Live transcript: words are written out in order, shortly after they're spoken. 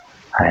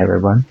Hi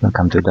everyone,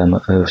 welcome to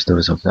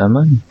Dose of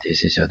Dharma.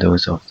 This is your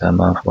dose of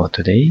Dharma for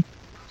today.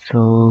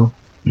 So,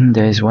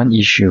 there is one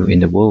issue in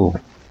the world.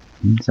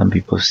 Some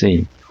people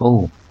say,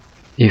 oh,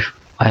 if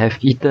I have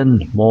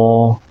eaten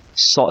more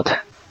salt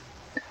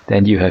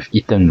than you have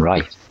eaten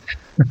rice,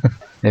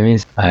 that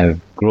means I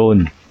have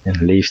grown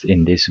and lived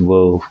in this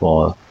world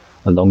for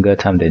a longer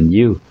time than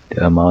you.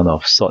 The amount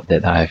of salt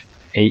that I have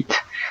ate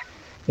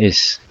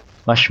is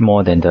much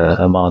more than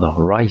the amount of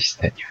rice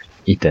that you've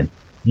eaten.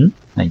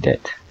 Like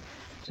that.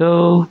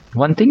 So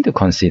one thing to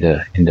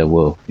consider in the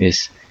world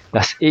is,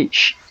 does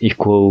age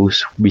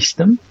equals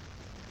wisdom?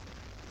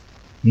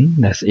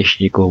 Does age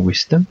equal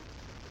wisdom?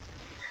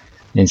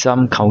 In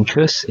some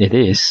cultures it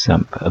is,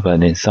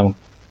 but in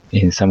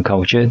some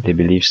cultures they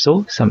believe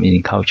so.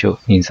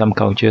 In some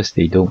cultures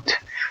they don't.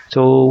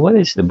 So what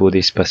is the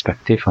Buddhist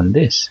perspective on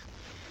this?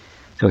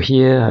 So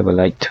here I would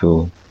like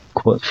to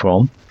quote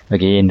from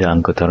again the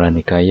Anguttara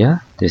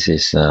Nikaya. This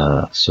is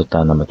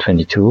Sutta number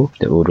 22,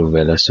 the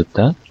Uruvela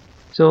Sutta.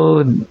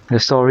 So the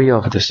story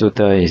of the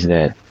sutta is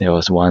that there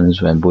was once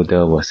when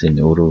Buddha was in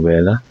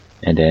Uruvela,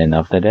 and then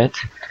after that,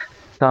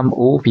 some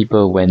old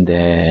people went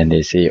there and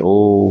they say,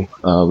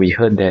 we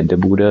heard that the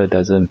Buddha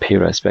doesn't pay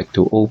respect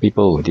to old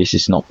people. This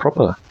is not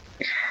proper.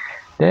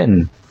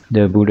 Then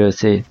the Buddha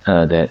said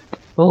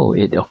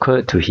it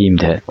occurred to him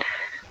that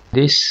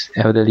these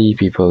elderly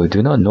people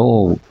do not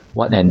know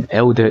what an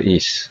elder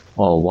is,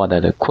 or what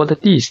are the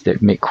qualities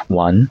that make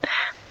one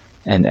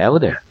an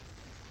elder.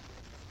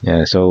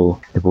 Yeah,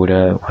 so the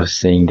Buddha was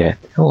saying that,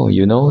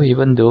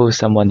 even though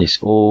someone is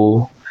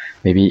old,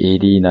 maybe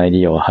 80,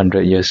 90 or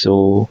 100 years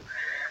old,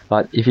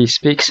 but if he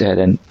speaks at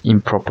an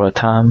improper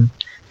time,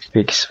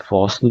 speaks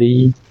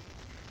falsely,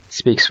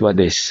 speaks what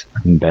is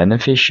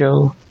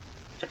beneficial,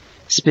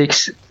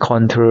 speaks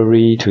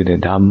contrary to the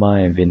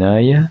Dhamma and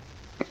Vinaya,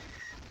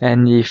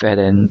 and if at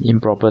an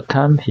improper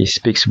time he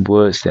speaks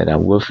words that are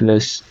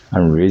worthless,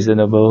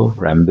 unreasonable,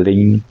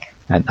 rambling,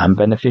 and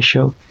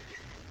unbeneficial,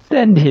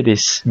 then it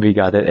is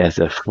regarded as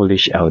a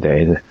foolish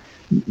elder.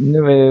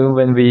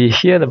 When we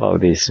hear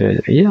about this,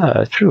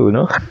 yeah, true,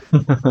 no?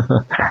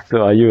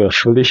 So are you a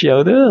foolish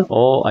elder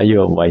or are you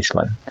a wise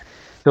one?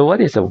 So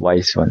what is a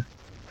wise one?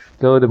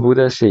 So the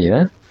Buddha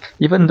says,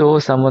 even though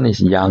someone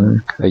is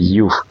young, a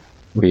youth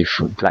with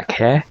black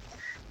hair,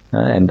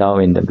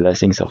 endowed in the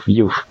blessings of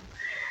youth,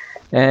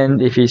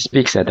 and if he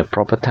speaks at the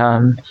proper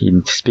time,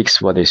 he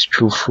speaks what is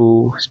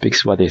truthful,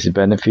 speaks what is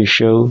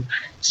beneficial,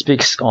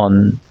 speaks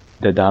on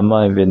the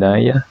Dhamma and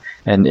Vinaya,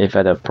 and if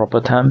at a proper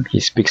time he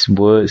speaks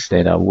words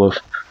that are worth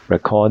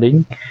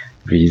recording,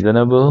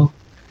 reasonable,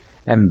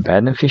 and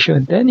beneficial,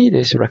 then it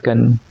is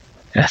reckoned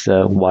as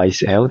a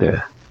wise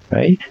elder,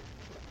 right?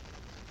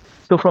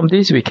 So from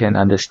this we can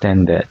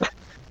understand that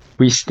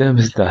wisdom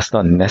does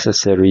not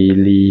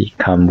necessarily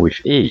come with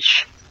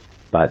age,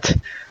 but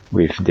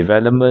with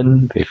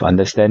development, with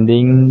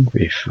understanding,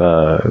 with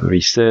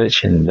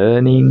research and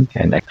learning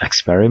and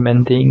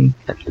experimenting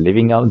and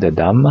living out the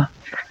Dhamma,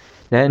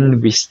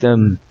 then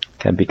wisdom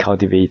can be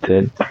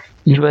cultivated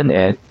even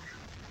at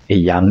a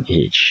young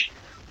age,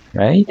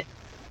 right?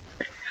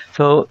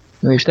 So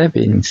with that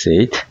being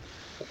said,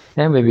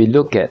 then when we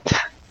look at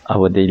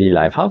our daily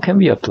life, how can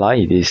we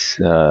apply this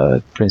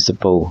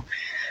principle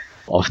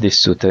of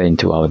this sutta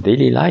into our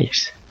daily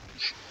lives?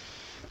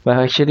 Well,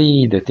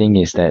 actually, the thing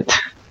is that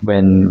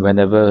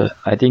whenever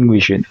I think we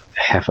should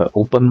have an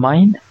open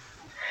mind,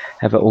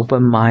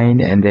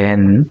 and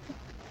then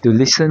to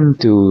listen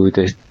to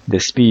the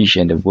speech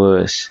and the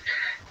words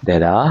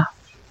that are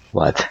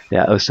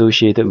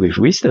associated with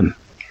wisdom,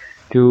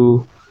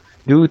 to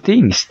do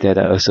things that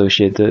are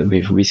associated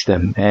with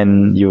wisdom,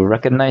 and you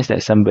recognize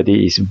that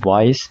somebody is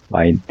wise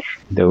by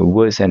the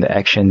words and the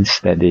actions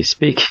that they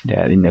speak, that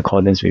are in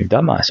accordance with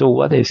Dhamma. So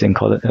what is in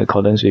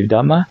accordance with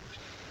Dhamma?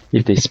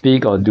 If they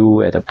speak or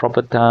do at a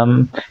proper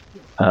time,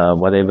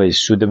 whatever is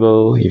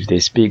suitable, if they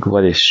speak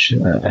what is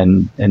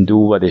and do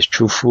what is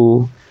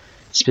truthful,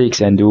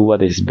 speaks and do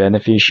what is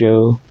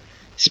beneficial,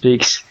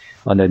 speaks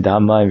on the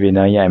Dhamma and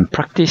Vinaya, and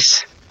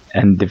practice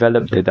and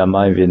develop the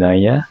Dhamma and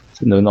Vinaya.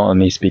 So not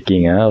only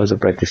speaking, also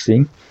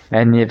practicing.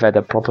 And if at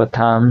the proper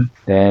time,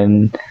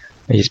 then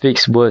he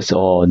speaks words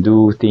or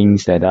do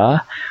things that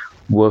are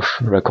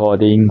worth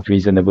recording,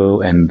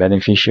 reasonable and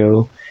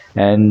beneficial.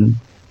 And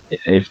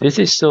if this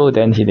is so,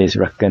 then he is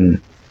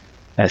reckoned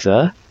as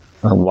a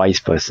wise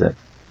person,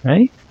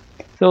 right?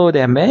 So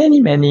there are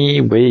many, many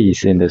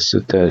ways in the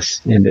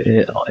suttas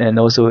and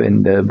also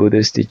in the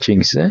Buddha's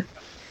teachings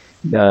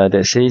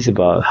that says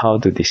about how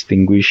to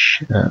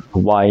distinguish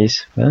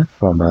wise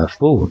from a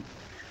fool.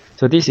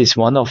 So this is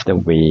one of the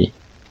way.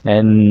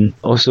 And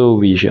also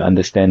we should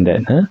understand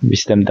that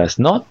wisdom does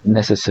not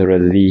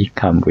necessarily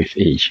come with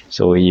age.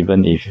 So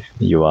even if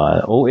you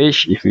are old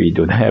age, if we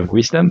don't have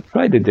wisdom,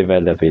 try to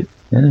develop it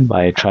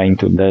by trying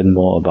to learn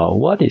more about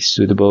what is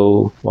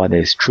suitable, what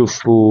is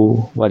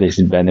truthful, what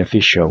is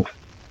beneficial.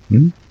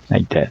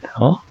 Like that.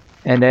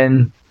 And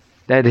then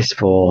that is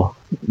for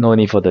not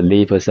only for the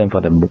lay person,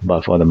 but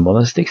for the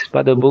monastics.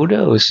 But the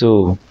Buddha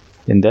also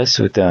in that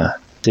sutta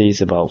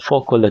says about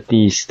 4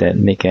 qualities that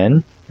make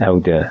an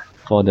elder.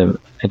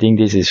 I think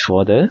this is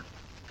for the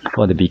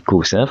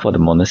bhikkhus, for the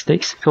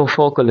monastics. So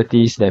 4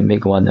 qualities that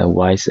make one a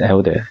wise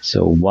elder.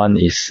 So 1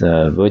 is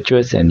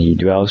virtuous, and he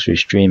dwells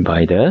restrained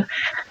by the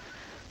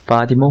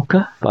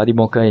Patimokkha.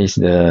 Patimokkha is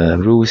the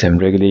rules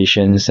and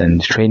regulations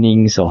and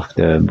trainings of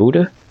the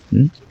Buddha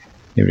in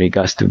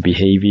regards to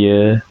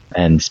behavior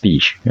and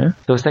speech.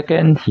 So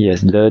second, he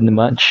has learned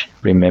much,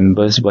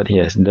 remembers what he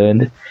has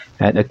learned,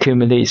 and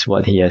accumulates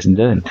what he has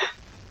learned.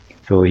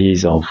 So he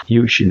is of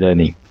huge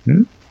learning.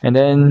 And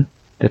then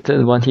the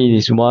third one, he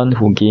is one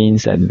who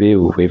gains at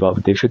will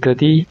without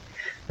difficulty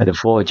the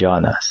 4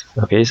 jhanas.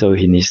 Okay, so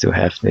he needs to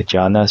have the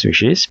jhanas,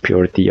 which is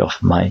purity of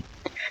mind.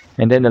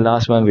 And then the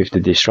last one, with the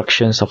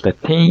destructions of the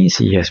taints,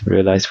 he has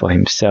realized for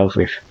himself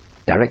with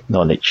direct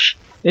knowledge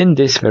in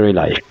this very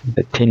life,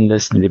 the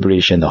taintless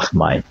liberation of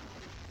mind,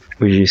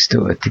 which is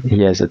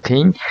he has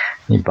attained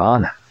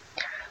Nibbana.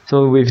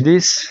 So with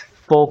these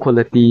 4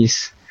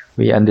 qualities,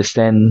 we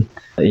understand,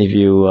 if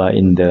you are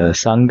in the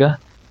Sangha,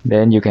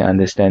 then you can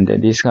understand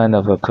that this kind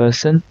of a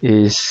person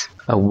is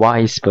a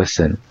wise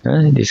person.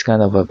 This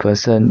kind of a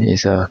person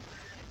is a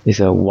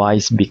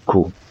wise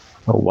bhikkhu,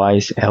 a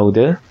wise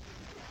elder,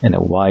 and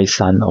a wise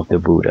son of the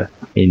Buddha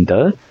in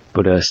the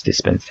Buddha's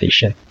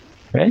dispensation.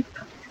 Right?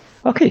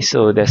 Okay,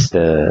 so that's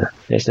the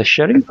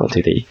sharing for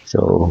today.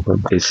 So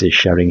hope this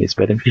sharing is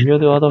beneficial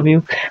to all of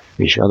you.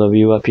 Wish all of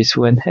you are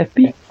peaceful and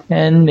happy,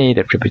 and may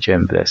the Triple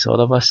Gem bless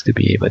all of us to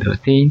be able to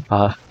attain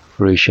path,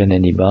 fruition,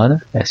 and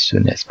Nibbana as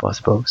soon as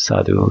possible.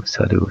 Sadhu,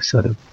 sadhu, sadhu.